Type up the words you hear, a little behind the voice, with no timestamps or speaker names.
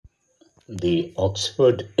The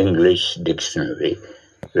Oxford English Dictionary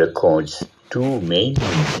records two main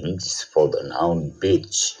meanings for the noun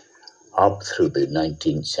bitch up through the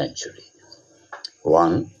 19th century.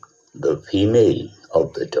 One, the female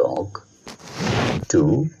of the dog.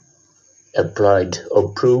 Two, applied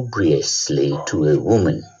opprobriously to a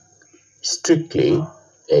woman, strictly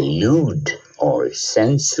a lewd or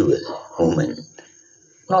sensual woman,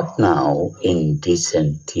 not now in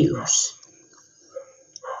decent use.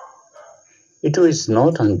 It was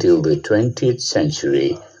not until the 20th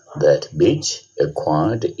century that bitch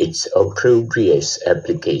acquired its opprobrious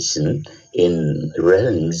application in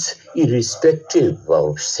realms irrespective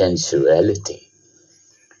of sensuality.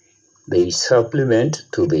 The supplement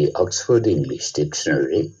to the Oxford English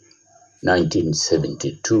Dictionary,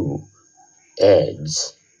 1972,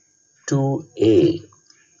 adds to a,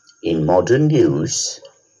 in modern use,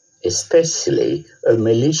 especially a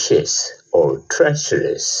malicious or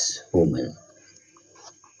treacherous woman.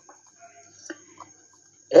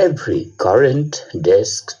 Every current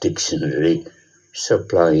desk dictionary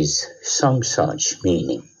supplies some such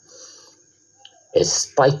meaning. A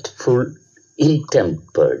spiteful,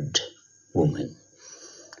 ill-tempered woman.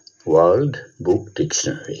 World Book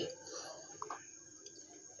Dictionary.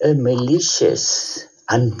 A malicious,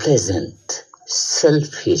 unpleasant,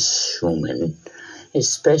 selfish woman,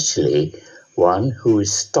 especially one who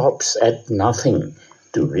stops at nothing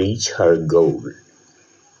to reach her goal.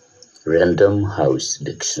 Random House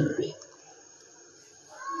Dictionary.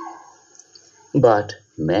 But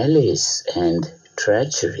malice and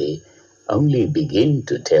treachery only begin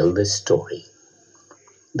to tell the story.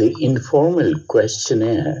 The informal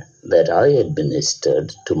questionnaire that I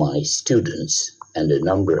administered to my students and a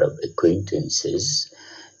number of acquaintances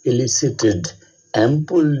elicited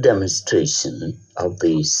ample demonstration of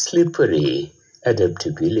the slippery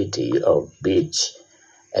adaptability of bitch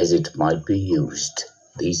as it might be used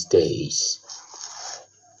these days.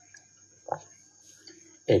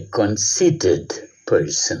 A conceited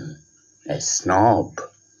person, a snob,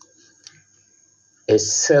 a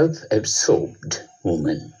self-absorbed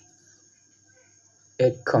woman,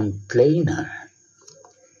 a complainer,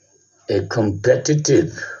 a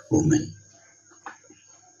competitive woman,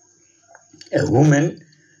 a woman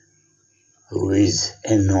who is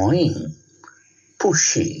annoying,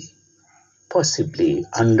 pushy, possibly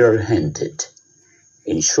underhanded.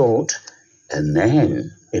 In short, a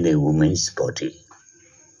man in a woman's body.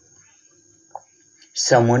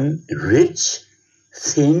 Someone rich,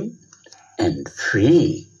 thin, and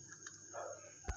free,